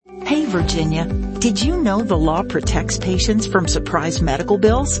Virginia. Did you know the law protects patients from surprise medical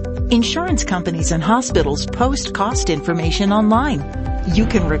bills? Insurance companies and hospitals post cost information online. You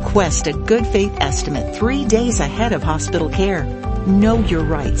can request a good faith estimate 3 days ahead of hospital care. Know your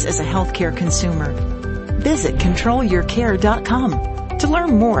rights as a healthcare consumer. Visit controlyourcare.com to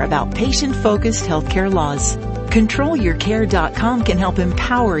learn more about patient-focused healthcare laws. ControlYourCare.com can help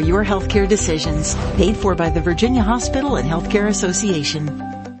empower your healthcare decisions. Paid for by the Virginia Hospital and Healthcare Association.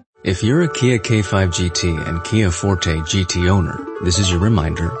 If you're a Kia K5 GT and Kia Forte GT owner, this is your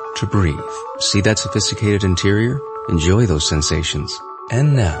reminder to breathe. See that sophisticated interior? Enjoy those sensations.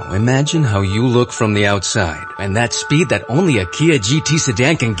 And now, imagine how you look from the outside and that speed that only a Kia GT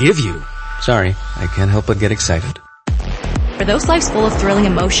sedan can give you. Sorry, I can't help but get excited. For those lives full of thrilling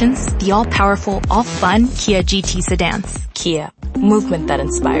emotions, the all-powerful, all-fun Kia GT sedans. Kia. Movement that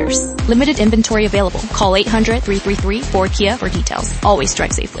inspires. Limited inventory available. Call 800-333-4KIA for details. Always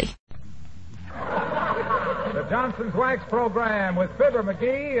drive safely. The Johnson's Wax Program with Fibber,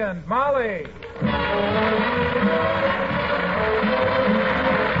 MCGee, and Molly.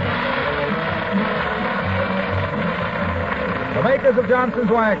 The makers of Johnson's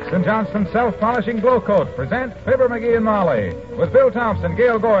Wax and Johnson's Self-Polishing Glow Coat present Fibber, MCGee, and Molly with Bill Thompson,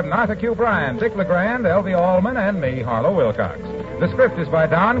 Gail Gordon, Arthur Q. Bryan, Dick LeGrand, Elvie Allman, and me, Harlow Wilcox. The script is by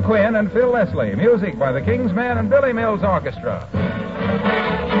Don Quinn and Phil Leslie. Music by the King's Men and Billy Mills Orchestra.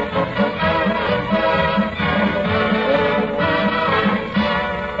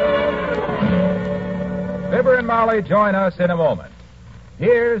 Fibber and Molly join us in a moment.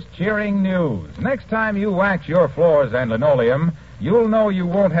 Here's cheering news. Next time you wax your floors and linoleum, you'll know you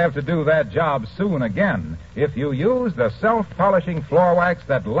won't have to do that job soon again if you use the self-polishing floor wax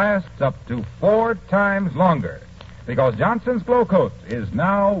that lasts up to 4 times longer. Because Johnson's Glow Coat is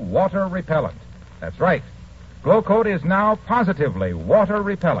now water repellent. That's right. Glow Coat is now positively water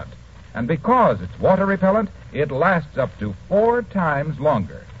repellent. And because it's water repellent, it lasts up to 4 times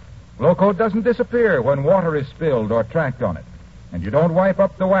longer. Glow Coat doesn't disappear when water is spilled or tracked on it. And you don't wipe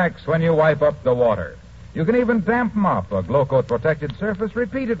up the wax when you wipe up the water. You can even damp mop a Glow Coat protected surface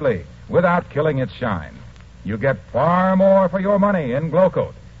repeatedly without killing its shine. You get far more for your money in Glow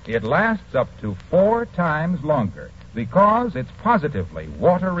Coat. It lasts up to 4 times longer because it's positively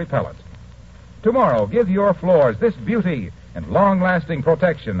water repellent. Tomorrow, give your floors this beauty and long-lasting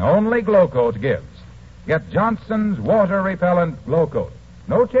protection only Glow Coat gives. Get Johnson's water repellent Glow Coat.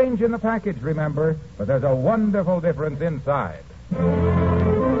 No change in the package, remember, but there's a wonderful difference inside.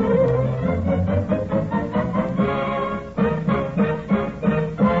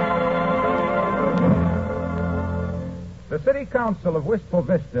 The City Council of Wistful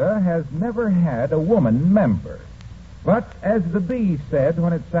Vista has never had a woman member. But as the bee said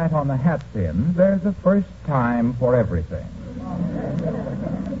when it sat on the hat pin, there's a first time for everything.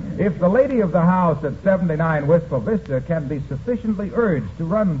 If the lady of the house at 79 Wistful Vista can be sufficiently urged to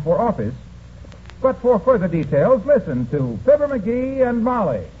run for office. But for further details, listen to Fibber, MCGee, and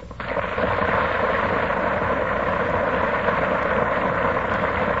Molly.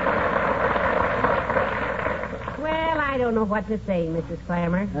 Well, I don't know what to say, Mrs.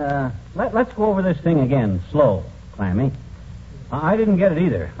 Clammer. Let's go over this thing again, slow, Clammy. I didn't get it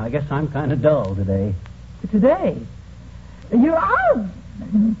either. I guess I'm kind of dull today. Today? You're out.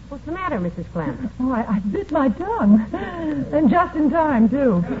 What's the matter, Mrs. Clammer? Oh, I bit my tongue. And just in time,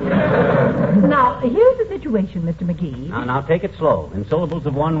 too. Now, here's the situation, Mr. McGee. Now, take it slow, in syllables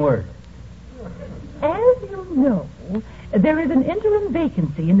of one word. As you know, there is an interim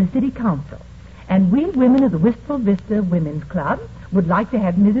vacancy in the City Council. And we women of the Wistful Vista Women's Club would like to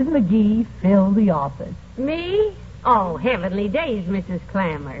have Mrs. McGee fill the office. Me? Oh, heavenly days, Mrs.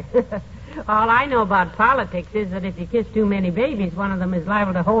 Clammer. All I know about politics is that if you kiss too many babies, one of them is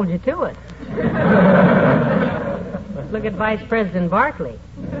liable to hold you to it. Look at Vice President Barkley.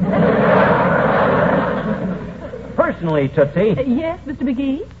 Personally, Tootsie. Yes, Mr.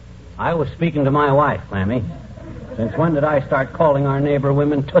 McGee? I was speaking to my wife, Clammy. Since when did I start calling our neighbor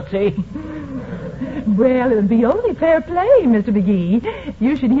women Tootsie? Well, it would be only fair play, Mr. McGee.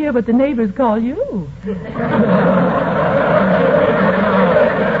 You should hear what the neighbors call you.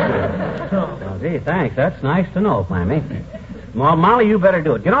 Oh, gee, thanks. That's nice to know, Clammy. Well, Molly, you better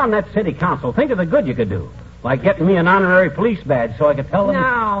do it. Get on that city council. Think of the good you could do. Like getting me an honorary police badge so I could tell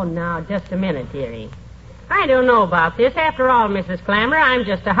them... No, just a minute, dearie. I don't know about this. After all, Mrs. Clammer, I'm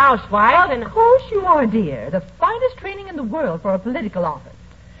just a housewife and... Of course you are, dear. The finest training in the world for a political office.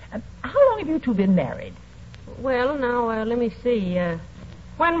 How long have you two been married? Well, now, let me see.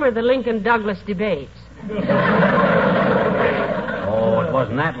 When were the Lincoln-Douglas debates? Oh, it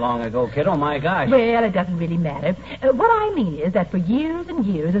wasn't that long ago, kiddo. My gosh. Well, it doesn't really matter. What I mean is that for years and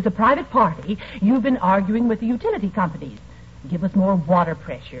years, as a private party, you've been arguing with the utility companies. Give us more water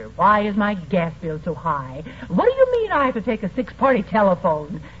pressure. Why is my gas bill so high? What do you mean I have to take a 6-party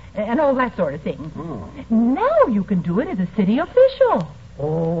telephone? And all that sort of thing. Now you can do it as a city official.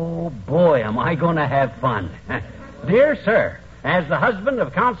 Oh, boy, am I going to have fun. Dear sir, as the husband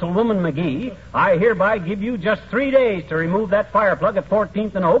of Councilwoman McGee, I hereby give you just 3 days to remove that fire plug at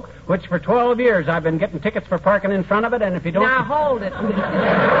 14th and Oak, which for 12 years I've been getting tickets for parking in front of it, and if you don't... Now, hold it.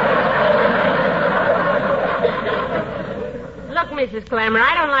 Look, Mrs. Clammer,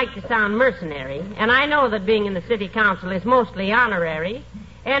 I don't like to sound mercenary, and I know that being in the city council is mostly honorary,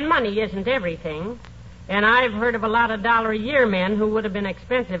 and money isn't everything. And I've heard of a lot of $1-a-year men who would have been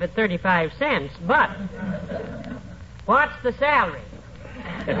expensive at 35 cents. But what's the salary?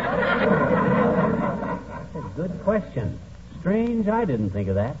 That's a good question. Strange, I didn't think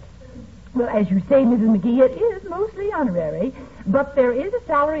of that. Well, as you say, Mrs. McGee, it is mostly honorary, but there is a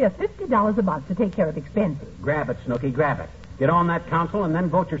salary of $50 a month to take care of expenses. Grab it, Snooky, grab it. Get on that council and then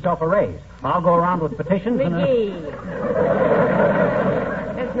vote yourself a raise. I'll go around with petitions McGee.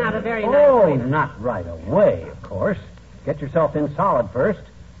 That's not a very nice Oh, way. not right away, of course. Get yourself in solid first.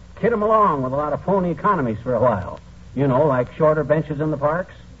 Kid 'em along with a lot of phony economies for a while. You know, like shorter benches in the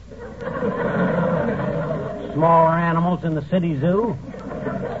parks. Smaller animals in the city zoo.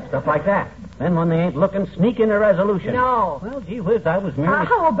 Stuff like that. Then when they ain't looking, sneak in a resolution. No. Well, gee whiz, I was merely...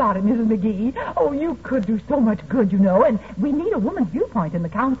 How about it, Mrs. McGee? Oh, you could do so much good, you know, and we need a woman's viewpoint in the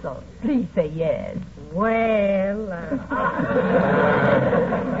council. Please say yes. Well,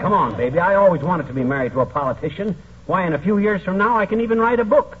 Come on, baby. I always wanted to be married to a politician. Why, in a few years from now, I can even write a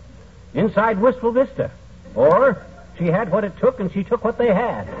book. Inside Wistful Vista. Or, she had what it took and she took what they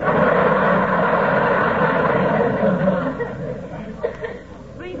had.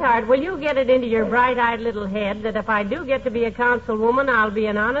 Sweetheart, will you get it into your bright-eyed little head that if I do get to be a councilwoman, I'll be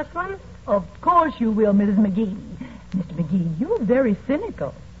an honest one? Of course you will, Mrs. McGee. Mr. McGee, you're very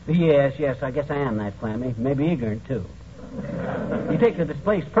cynical. Yes, I guess I am that, Clammy. Maybe ignorant, too. You take the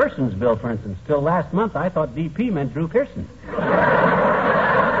displaced persons bill, for instance. Till last month, I thought DP meant Drew Pearson.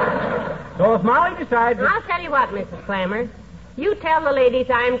 So if Molly decides... I'll tell you what, Mrs. Clammer. You tell the ladies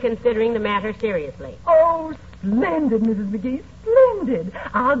I'm considering the matter seriously. Oh, splendid, Mrs. McGee, splendid.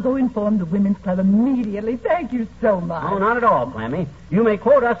 I'll go inform the Women's Club immediately. Thank you so much. Oh, not at all, Clammy. You may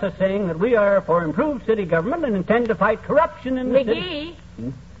quote us as saying that we are for improved city government and intend to fight corruption in the city.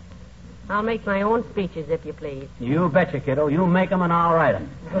 McGee, I'll make my own speeches, if you please. You betcha, kiddo. You make them and I'll write them.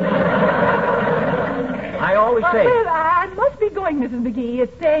 I always say... Well, I must be going, Mrs. McGee.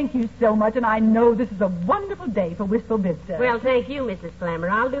 Thank you so much, and I know this is a wonderful day for Wistful Vista. Well, thank you, Mrs. Clammer.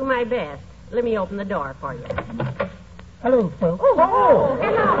 I'll do my best. Let me open the door for you. Hello, folks. Oh!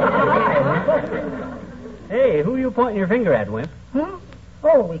 Hello. Hey, who are you pointing your finger at, Wimp?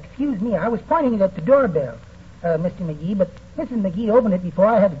 Oh, excuse me. I was pointing it at the doorbell, Mr. McGee, but Mrs. McGee opened it before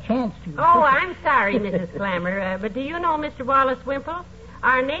I had a chance to. Oh, I'm sorry, Mrs. Clammer, but do you know Mr. Wallace Wimple?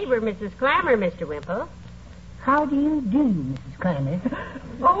 Our neighbor, Mrs. Clammer, Mr. Wimple. How do you do, Mrs. Clammer?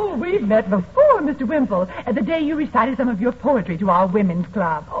 Oh, we've met before, Mr. Wimple. The day you recited some of your poetry to our women's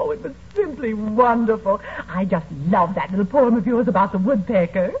club. Oh, it was simply wonderful. I just love that little poem of yours about the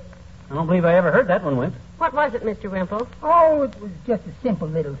woodpecker. I don't believe I ever heard that one, Wimp. What was it, Mr. Wimple? Oh, it was just a simple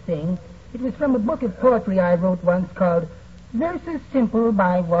little thing. It was from a book of poetry I wrote once called Verses Simple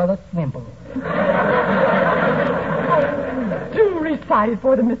by Wallace Wimple. Do recite it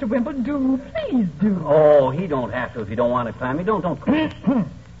for them, Mr. Wimple. Do. Please do. Oh, he don't have to if you don't want it, Clammy. Don't. The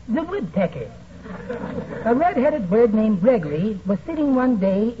woodpecker. A red-headed bird named Gregory was sitting one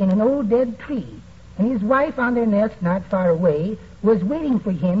day in an old dead tree, and his wife on their nest not far away was waiting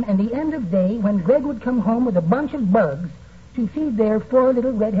for him at the end of day when Greg would come home with a bunch of bugs to feed their 4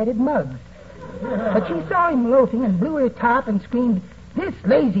 little red-headed mugs. But she saw him loafing and blew her top and screamed, "This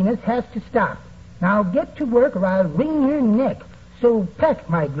laziness has to stop. Now get to work or I'll wring your neck. So peck,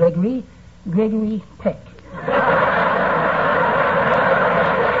 my Gregory. Gregory, peck."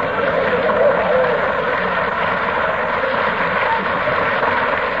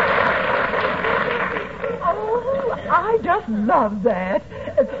 Oh, I just love that.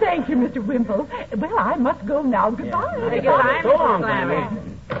 Thank you, Mr. Wimple. Well, I must go now. Goodbye. Goodbye, So Mrs. long, Clammer.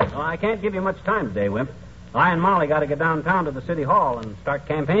 Clammy. Well, I can't give you much time today, Wimp. I and Molly got to get downtown to the city hall and start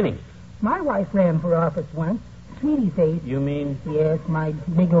campaigning. My wife ran for office once. Sweetie face. You mean? Yes, my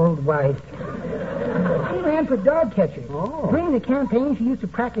big old wife. She ran for dog catcher. Oh. During the campaign, she used to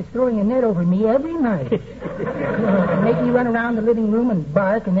practice throwing a net over me every night. Make me run around the living room and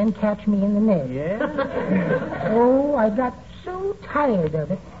bark and then catch me in the net. Yeah? Oh, I got so tired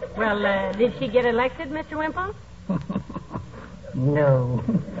of it. Well, did she get elected, Mr. Wimple? No.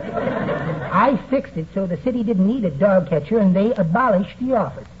 I fixed it so the city didn't need a dog catcher, and they abolished the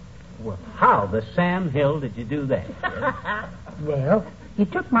office. Well, how the Sam Hill did you do that? Well,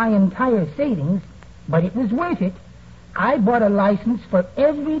 it took my entire savings, but it was worth it. I bought a license for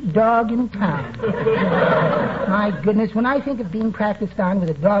every dog in town. My goodness, when I think of being practiced on with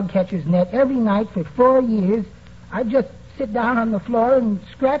a dog catcher's net every night for 4 years, I just sit down on the floor and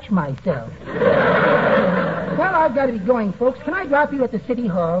scratch myself. Well, I've got to be going, folks. Can I drop you at the city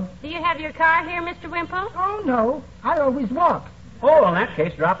hall? Do you have your car here, Mr. Wimple? Oh, no. I always walk. Oh, in that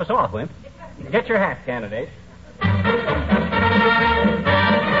case, drop us off, Wimp. Get your hat, candidate.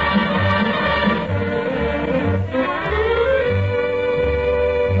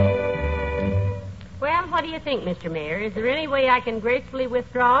 Well, what do you think, Mr. Mayor? Is there any way I can gracefully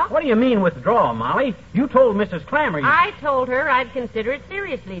withdraw? What do you mean withdraw, Molly? You told Mrs. Clammer I told her I'd consider it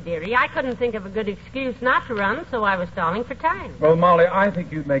seriously, dearie. I couldn't think of a good excuse not to run, so I was stalling for time. Well, Molly, I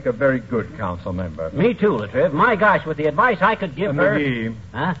think you'd make a very good council member. Me too, Latriv. My gosh, with the advice I could give her... McGee,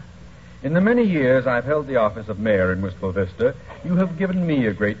 Huh? in the many years I've held the office of mayor in Wistful Vista, you have given me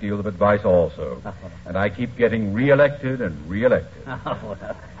a great deal of advice also. And I keep getting reelected and reelected. Oh, well,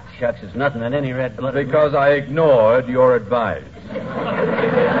 shucks, it's nothing that any red-blooded... Because I ignored your advice.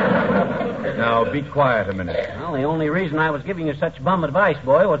 Now, be quiet a minute. Well, the only reason I was giving you such bum advice,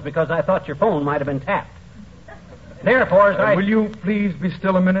 boy, was because I thought your phone might have been tapped. Therefore, as I... Will you please be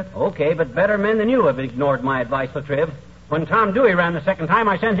still a minute? Okay, but better men than you have ignored my advice, Latriv. When Tom Dewey ran the second time,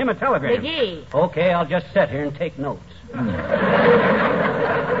 I sent him a telegram. McGee. Okay, I'll just sit here and take notes.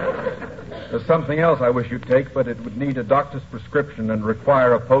 There's something else I wish you'd take, but it would need a doctor's prescription and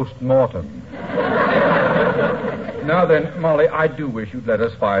require a post-mortem. Now then, Molly, I do wish you'd let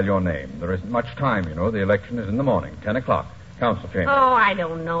us file your name. There isn't much time, you know. The election is in the morning, 10 o'clock. Council chamber. Oh, I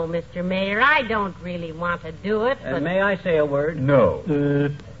don't know, Mr. Mayor. I don't really want to do it, but... May I say a word? No.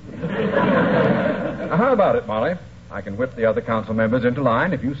 Now, how about it, Molly? I can whip the other council members into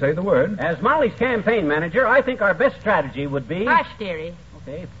line if you say the word. As Molly's campaign manager, I think our best strategy would be... Hush, dearie.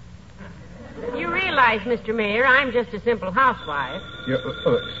 Okay. You realize, Mr. Mayor, I'm just a simple housewife.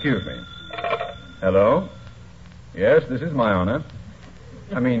 Excuse me. Hello? Yes, this is my honor.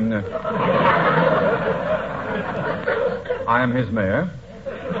 I mean, I am his mayor.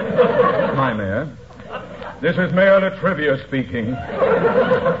 My mayor. This is Mayor Latrivia speaking.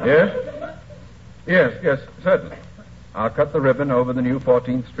 Yes? Yes, certainly. I'll cut the ribbon over the new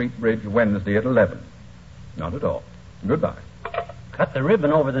 14th Street Bridge Wednesday at 11. Not at all. Goodbye. Cut the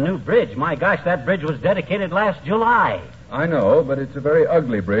ribbon over the new bridge. My gosh, that bridge was dedicated last July. I know, but it's a very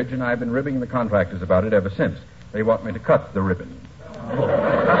ugly bridge, and I've been ribbing the contractors about it ever since. They want me to cut the ribbon.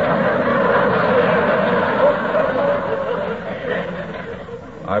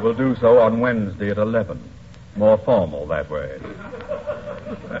 I will do so on Wednesday at 11. More formal that way.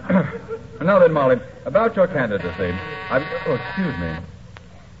 Now then, Molly, about your candidacy. Excuse me.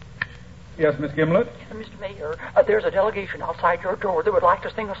 Yes, Miss Gimlet? Mr. Mayor, there's a delegation outside your door that would like to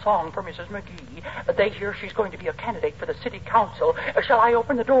sing a song for Mrs. McGee. They hear she's going to be a candidate for the city council. Shall I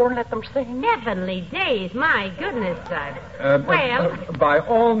open the door and let them sing? Heavenly days, my goodness, well... by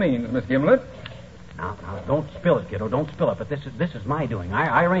all means, Miss Gimlet. Now, don't spill it, kiddo. Don't spill it. But this is my doing.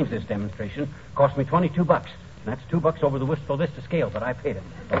 I arranged this demonstration. Cost me $22. That's $2 over the Wistful Vista scale, but I paid it.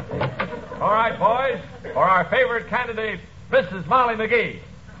 All right, boys. For our favorite candidate, Mrs. Molly McGee.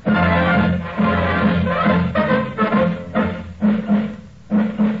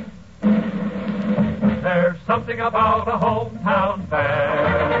 There's something about a hometown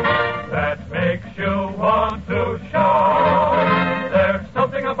fair that makes you want to shout. There's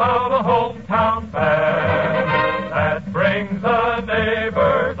something about a hometown fair that brings the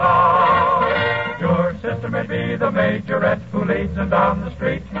neighbors out. Your sister may be the majorette who leads them down the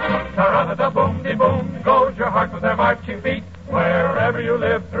street. Ta-ra-da-da-boom-de-boom goes your heart with their marching feet. Wherever you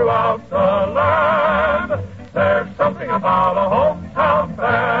live throughout the land, there's something about a hometown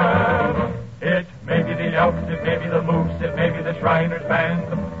fair. It may be the Elks, it may be the Moose, it may be the Shriners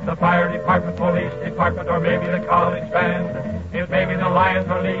Band, the Fire Department, Police Department, or maybe the College Band. It may be the Lions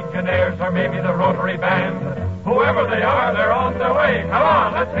or Legionnaires, or maybe the Rotary Band. Whoever they are, they're on their way. Come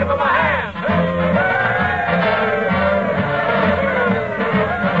on, let's give them a hand.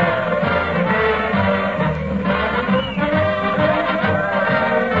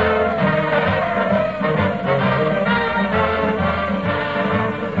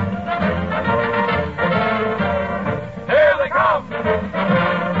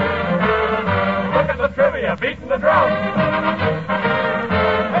 Beating the drum.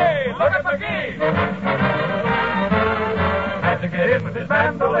 Hey, look at McGee. Had to get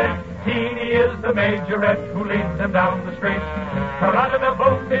the majorette who leads them down the street.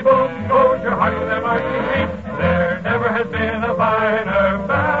 Ta-ra-da-da-boom-de-boom goes your heart with their marching feet. There never has been a finer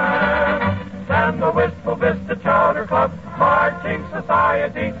band than the Wistful Vista Charter Club Marching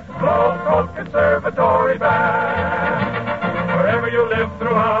Society Globe Coat Conservatory Band. Wherever you live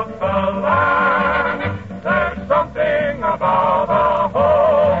throughout the land, there's something about a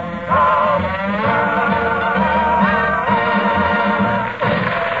hometown band.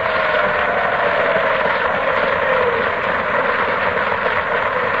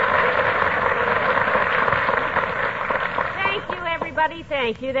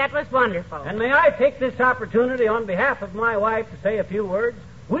 Thank you. That was wonderful. And may I take this opportunity on behalf of my wife to say a few words?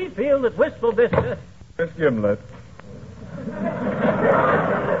 We feel that Wistful Vista... Miss Gimlet.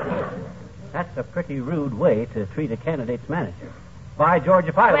 That's a pretty rude way to treat a candidate's manager. By George,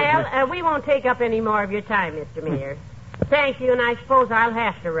 if I Well, we won't take up any more of your time, Mr. Mayor. Thank you, and I suppose I'll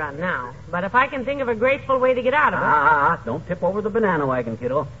have to run now. But if I can think of a graceful way to get out of it... Don't tip over the banana wagon,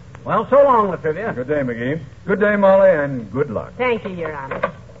 kiddo. Well, so long, Latrivia. Good day, McGee. Good day, Molly, and good luck. Thank you, Your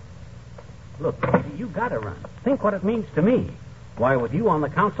Honor. Look, baby, you gotta run. Think what it means to me. Why, with you on the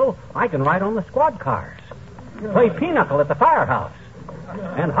council, I can ride on the squad cars. Play pinochle at the firehouse.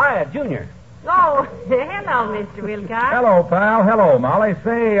 And Hyatt Jr. Oh, hello, Mr. Wilcox. Hello, pal. Hello, Molly.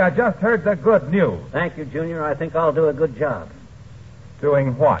 Say, I just heard the good news. Thank you, Junior. I think I'll do a good job.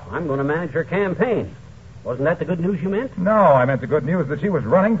 Doing what? I'm going to manage her campaign. Wasn't that the good news you meant? No, I meant the good news that she was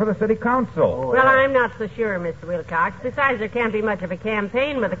running for the city council. Oh, well, I'm not so sure, Mr. Wilcox. Besides, there can't be much of a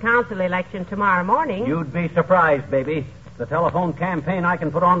campaign with the council election tomorrow morning. You'd be surprised, baby. The telephone campaign I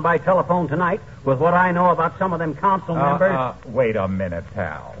can put on by telephone tonight with what I know about some of them council members... Wait a minute,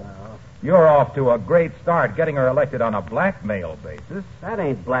 pal. You're off to a great start getting her elected on a blackmail basis. That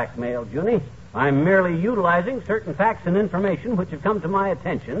ain't blackmail, Junie. I'm merely utilizing certain facts and information which have come to my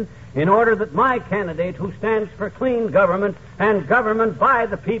attention in order that my candidate, who stands for clean government and government by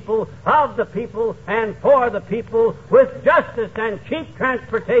the people, of the people, and for the people, with justice and cheap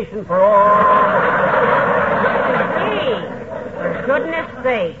transportation for all. Gee, for goodness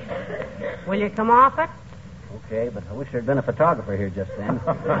sake. Will you come off it? Okay, but I wish there'd been a photographer here just then.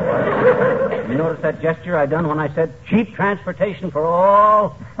 You notice that gesture I done when I said cheap transportation for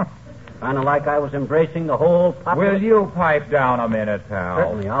all? Kind of like I was embracing the whole population. Will you pipe down a minute, pal?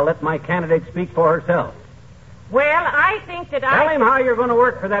 Certainly. I'll let my candidate speak for herself. Well, I think that Tell him how you're going to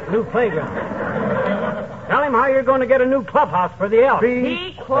work for that new playground. Tell him how you're going to get a new clubhouse for the elk.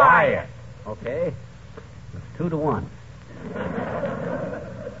 Be quiet. Okay. It's 2-1.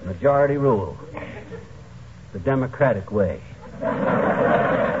 Majority rule. The Democratic way.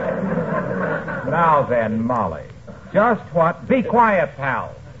 Now then, Molly. Just what? Be quiet,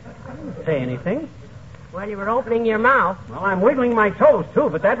 pal. Say anything? Well, you were opening your mouth. Well, I'm wiggling my toes, too,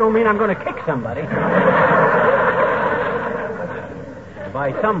 but that don't mean I'm going to kick somebody.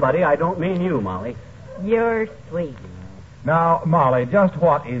 By somebody, I don't mean you, Molly. You're sweet. Now, Molly, just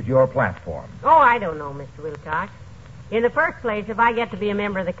what is your platform? Oh, I don't know, Mr. Wilcox. In the first place, if I get to be a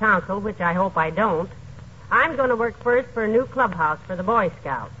member of the council, which I hope I don't, I'm going to work first for a new clubhouse for the Boy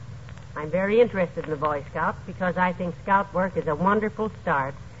Scouts. I'm very interested in the Boy Scouts because I think scout work is a wonderful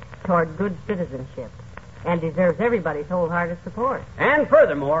start toward good citizenship and deserves everybody's wholehearted support. And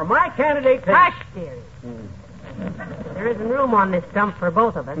furthermore, my candidate... Hush, dearie. There isn't room on this dump for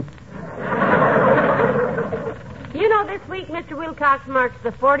both of us. You know, this week, Mr. Wilcox marks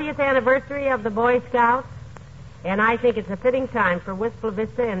the 40th anniversary of the Boy Scouts, and I think it's a fitting time for Wistful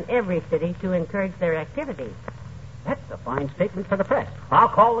Vista and every city to encourage their activities. That's a fine statement for the press. I'll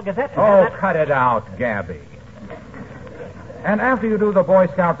call the Gazette. Cut it out, Gabby. And after you do the Boy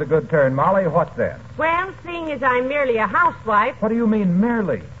Scouts a good turn, Molly, what then? Well, seeing as I'm merely a housewife... What do you mean,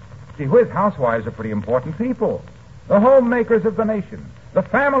 merely? Gee whiz, housewives are pretty important people. The homemakers of the nation. The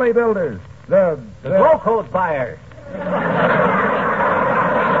family builders. The glow coat buyers.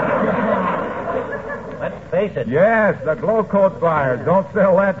 Let's face it. Yes, the glow coat buyers. Don't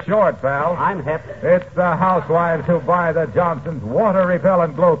sell that short, pal. I'm hep. It's the housewives who buy the Johnson's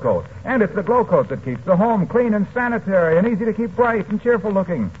water-repellent glow coat. And it's the glow coat that keeps the home clean and sanitary and easy to keep bright and cheerful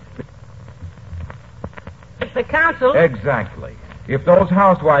looking. It's the council... Exactly. If those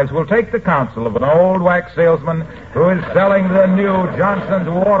housewives will take the counsel of an old wax salesman who is selling the new Johnson's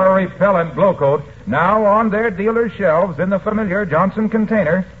water-repellent glow coat now on their dealer's shelves in the familiar Johnson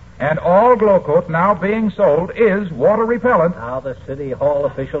container, and all glow coat now being sold is water-repellent. How the city hall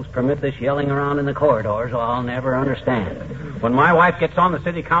officials permit this yelling around in the corridors, I'll never understand. When my wife gets on the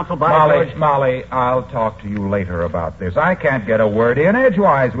city council by... Molly, I'll talk to you later about this. I can't get a word in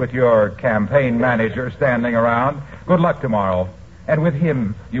edgewise with your campaign manager standing around. Good luck tomorrow. And with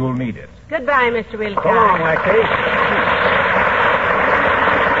him, you'll need it. Goodbye, Mr. Wilcox. So long, Waxy.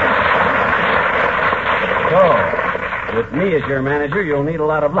 So, with me as your manager, you'll need a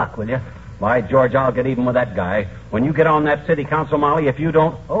lot of luck, will you? By George, I'll get even with that guy. When you get on that city council, Molly, if you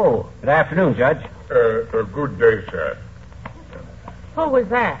don't... Oh, good afternoon, Judge. Good day, sir. Who was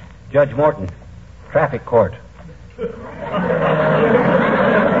that? Judge Morton, traffic court.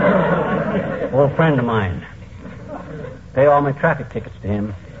 Old friend of mine. Pay all my traffic tickets to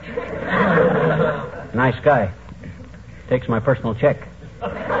him. Nice guy. Takes my personal check.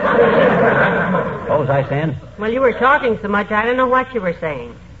 What was I saying? Well, you were talking so much, I don't know what you were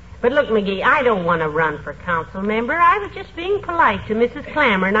saying. But look, McGee, I don't want to run for council member. I was just being polite to Mrs.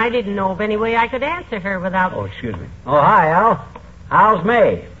 Clammer, and I didn't know of any way I could answer her without... Oh, excuse me. Oh, hi, Al. How's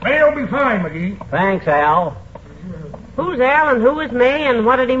May? May'll be fine, McGee. Thanks, Al. Who's Al and who is May, and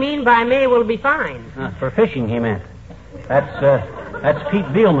what did he mean by May will be fine? For fishing, he meant. That's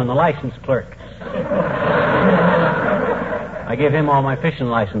Pete Beelman, the license clerk. I give him all my fishing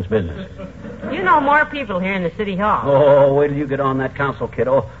license business. You know more people here in the city hall. Oh, wait till you get on that council,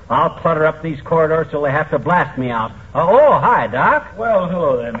 kiddo. I'll clutter up these corridors till they have to blast me out. Oh, hi, Doc. Well,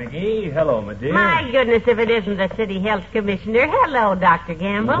 hello there, McGee. Hello, my dear. My goodness, if it isn't the city health commissioner. Hello, Dr.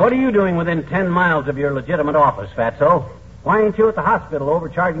 Gamble. What are you doing within 10 miles of your legitimate office, Fatso? Why ain't you at the hospital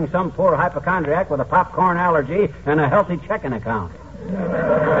overcharging some poor hypochondriac with a popcorn allergy and a healthy checking account?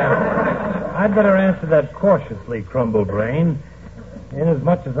 I'd better answer that cautiously, Crumblebrain,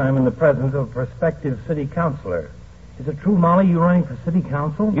 inasmuch as I'm in the presence of a prospective city councilor. Is it true, Molly, you're running for city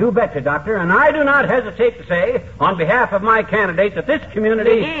council? You betcha, Doctor, and I do not hesitate to say, on behalf of my candidate, that this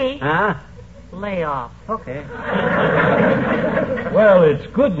community... McGee. Lay off. Okay. Well, it's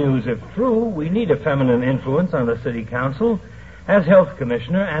good news if true. We need a feminine influence on the city council. As health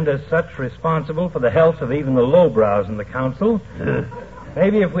commissioner, and as such responsible for the health of even the lowbrows in the council...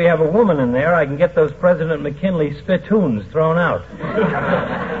 Maybe if we have a woman in there, I can get those President McKinley spittoons thrown out.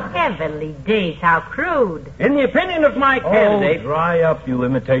 Heavenly days, how crude. In the opinion of my candidate... Oh, dry up, you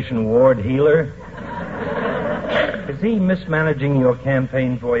imitation ward healer. Is he mismanaging your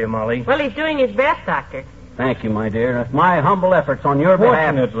campaign for you, Molly? Well, he's doing his best, Doctor. Thank you, my dear. That's my humble efforts on your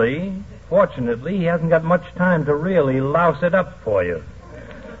behalf. Fortunately, he hasn't got much time to really louse it up for you.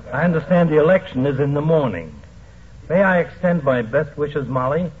 I understand the election is in the morning. May I extend my best wishes,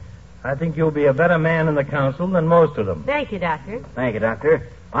 Molly? I think you'll be a better man in the council than most of them. Thank you, Doctor. Thank you, Doctor.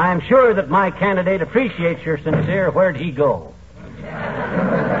 I am sure that my candidate appreciates your sincere where'd he go? In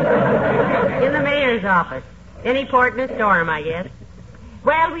the mayor's office. Any port in a storm, I guess.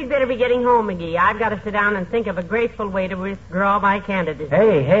 Well, we'd better be getting home, McGee. I've got to sit down and think of a graceful way to withdraw my candidacy.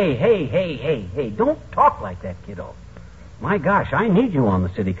 Hey. Don't talk like that, kiddo. My gosh, I need you on the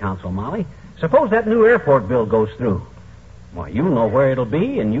city council, Molly. Suppose that new airport bill goes through. Why, you know where it'll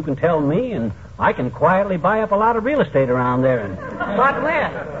be, and you can tell me, and I can quietly buy up a lot of real estate around there. And What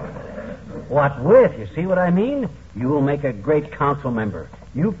with? What with? You see what I mean? You'll make a great council member.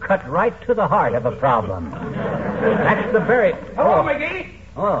 You cut right to the heart of a problem. That's the very... Hello, McGee.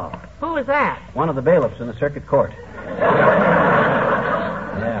 Oh. Who was that? One of the bailiffs in the circuit court.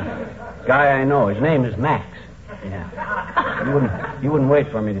 Yeah. Guy I know. His name is Max. Yeah. You wouldn't wait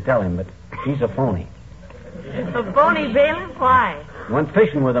for me to tell him, but he's a phony. A phony bailiff? Why? Went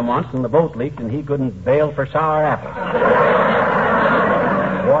fishing with him once, and the boat leaked, and he couldn't bail for sour apples.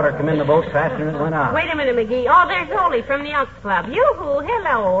 Water come in the boat faster than it went out. Wait a minute, McGee. Oh, there's Ole from the Elks Club. Yoo-hoo.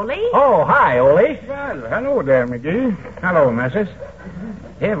 Hello, Ole. Oh, hi, Ole. Well, hello there, McGee. Hello, Mrs.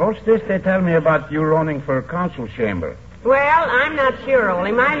 Hey, what's this they tell me about you running for council chamber? Well, I'm not sure,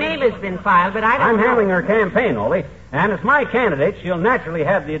 Ole. My name has been filed, but I don't I'm know. handling her campaign, Ole. And as my candidate, she'll naturally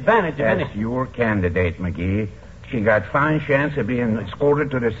have the advantage of any... That's your candidate, McGee. She got fine chance of being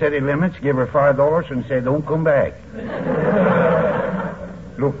escorted to the city limits, give her $5 and say, don't come back.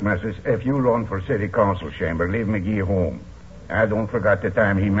 Look, Mrs., if you run for city council chamber, leave McGee home. I don't forget the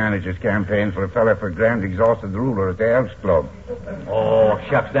time he managed his campaign for a fella for grand exhausted ruler at the Elks Club. Oh,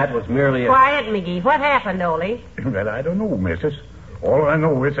 shucks, that was merely a... Quiet, McGee. What happened, Ole? Well, I don't know, Mrs. All I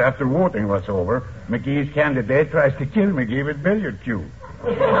know is after voting was over, McGee's candidate tries to kill McGee with billiard cue.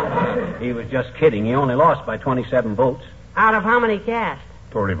 He was just kidding. He only lost by 27 votes. Out of how many cast?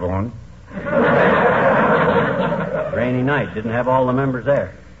 31. Rainy night. Didn't have all the members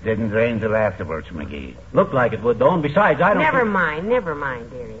there. Didn't rain till afterwards, McGee. Looked like it would, though, and besides, I don't... Never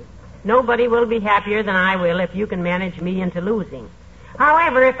mind, dearie. Nobody will be happier than I will if you can manage me into losing.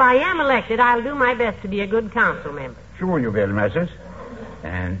 However, if I am elected, I'll do my best to be a good council member. Sure you will, Mrs.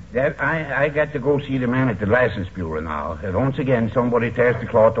 And that I got to go see the man at the license bureau now. And once again, somebody tears the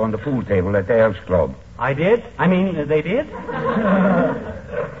cloth on the pool table at the Elks Club. I did? I mean, they did?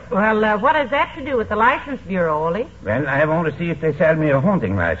 Well, what has that to do with the License Bureau, Ole? Well, I want to see if they sell me a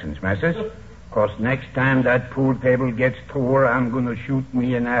hunting license, missus. 'Cause next time that pool table gets tore, I'm going to shoot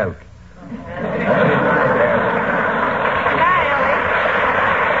me an elk.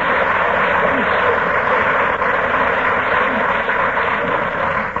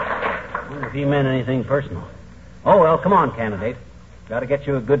 Wonder if he meant anything personal. Oh, well, come on, candidate. Got to get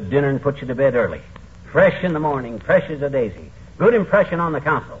you a good dinner and put you to bed early. Fresh in the morning, fresh as a daisy. Good impression on the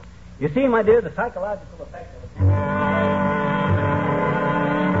council. You see, my dear, the psychological effect of it.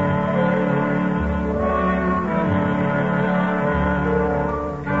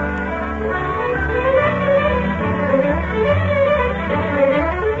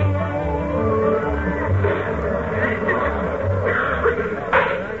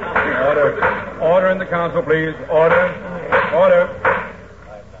 Order in the council, please. Order.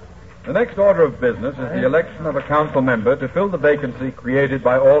 The next order of business is the election of a council member to fill the vacancy created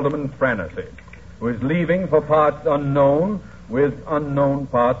by Alderman Franesy, who is leaving for parts unknown with unknown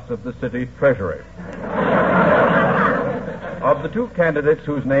parts of the city treasury. Of the two candidates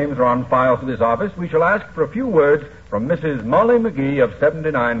whose names are on file for this office, we shall ask for a few words from Mrs. Molly McGee of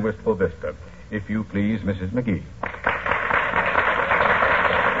 79 Wistful Vista. If you please, Mrs. McGee.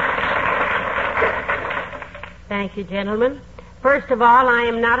 Thank you, gentlemen. First of all, I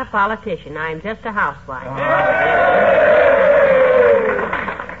am not a politician. I am just a housewife.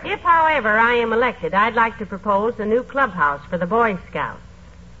 If, however, I am elected, I'd like to propose a new clubhouse for the Boy Scouts,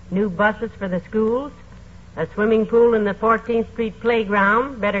 new buses for the schools, a swimming pool in the 14th Street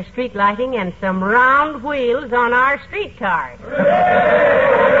playground, better street lighting, and some round wheels on our streetcars.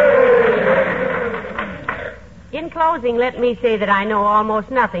 In closing, let me say that I know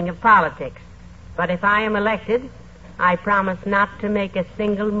almost nothing of politics. But if I am elected, I promise not to make a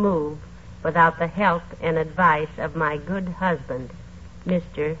single move without the help and advice of my good husband,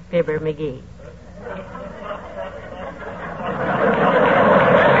 Mr. Fibber McGee.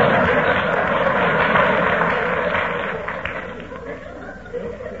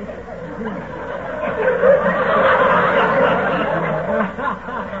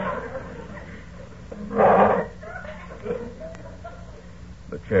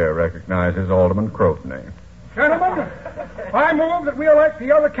 The chair recognizes Alderman Crotney. Gentlemen, I move that we elect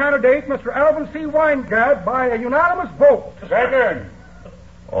the other candidate, Mr. Alvin C. Weingart, by a unanimous vote. Second.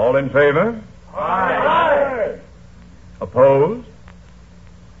 All in favor? Aye. Opposed?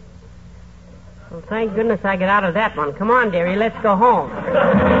 Well, thank goodness I got out of that one. Come on, dearie, let's go home.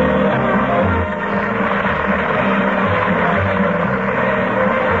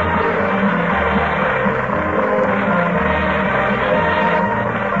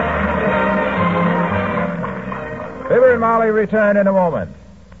 Fibber and Molly return in a moment.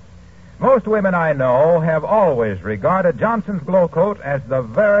 Most women I know have always regarded Johnson's Glow Coat as the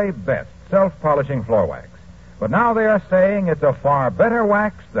very best self-polishing floor wax. But now they are saying it's a far better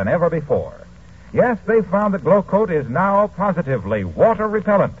wax than ever before. Yes, they've found that Glow Coat is now positively water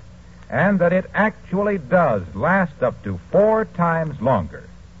repellent, and that it actually does last up to 4 times longer.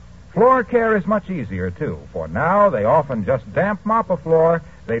 Floor care is much easier, too, for now they often just damp mop a floor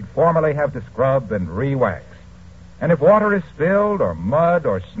they'd formerly have to scrub and re-wax. And if water is spilled or mud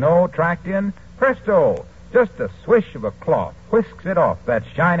or snow tracked in, presto, just a swish of a cloth whisks it off that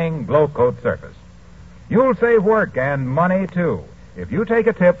shining Glow Coat surface. You'll save work and money, too, if you take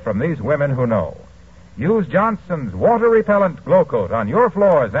a tip from these women who know. Use Johnson's water-repellent Glow Coat on your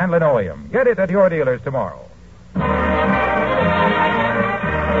floors and linoleum. Get it at your dealers tomorrow.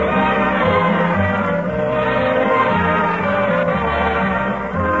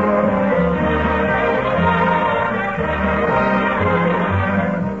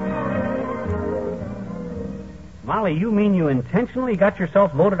 Molly, you mean you intentionally got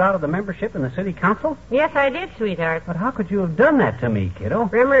yourself voted out of the membership in the city council? Yes, I did, sweetheart. But how could you have done that to me, kiddo?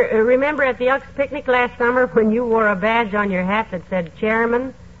 Remember at the Elks picnic last summer when you wore a badge on your hat that said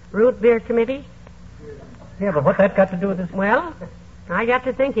Chairman, Root Beer Committee? Yeah, but what that got to do with this? Well, I got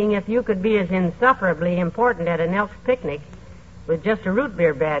to thinking if you could be as insufferably important at an Elks picnic with just a root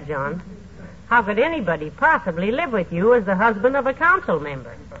beer badge on, how could anybody possibly live with you as the husband of a council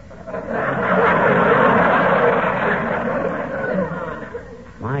member?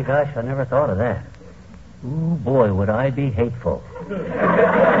 My gosh, I never thought of that. Ooh, boy, would I be hateful. Good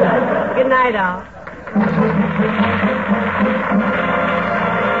night, all.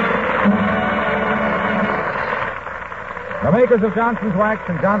 The makers of Johnson's Wax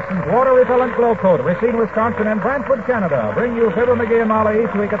and Johnson's Water Repellent Glow Coat of Racine, Wisconsin and Brantford, Canada bring you Fibber, McGee, and Molly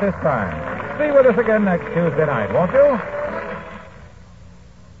each week at this time. Be with us again next Tuesday night, won't you?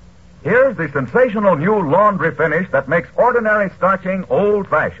 Here's the sensational new laundry finish that makes ordinary starching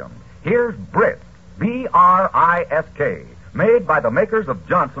old-fashioned. Here's Brisk, B-R-I-S-K, made by the makers of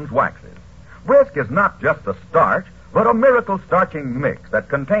Johnson's Waxes. Brisk is not just a starch, but a miracle starching mix that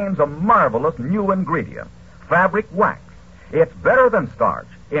contains a marvelous new ingredient, fabric wax. It's better than starch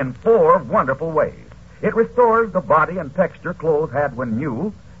in 4 wonderful ways. It restores the body and texture clothes had when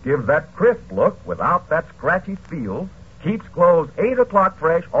new, gives that crisp look without that scratchy feel, keeps clothes 8 o'clock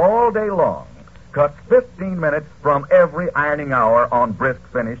fresh all day long, cuts 15 minutes from every ironing hour on Brisk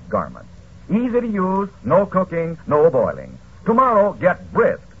finished garments. Easy to use, no cooking, no boiling. Tomorrow, get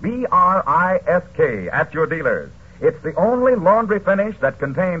Brisk, B-R-I-S-K, at your dealers. It's the only laundry finish that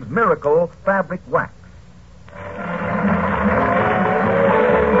contains miracle fabric wax.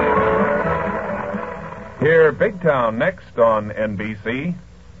 Hear Big Town next on NBC.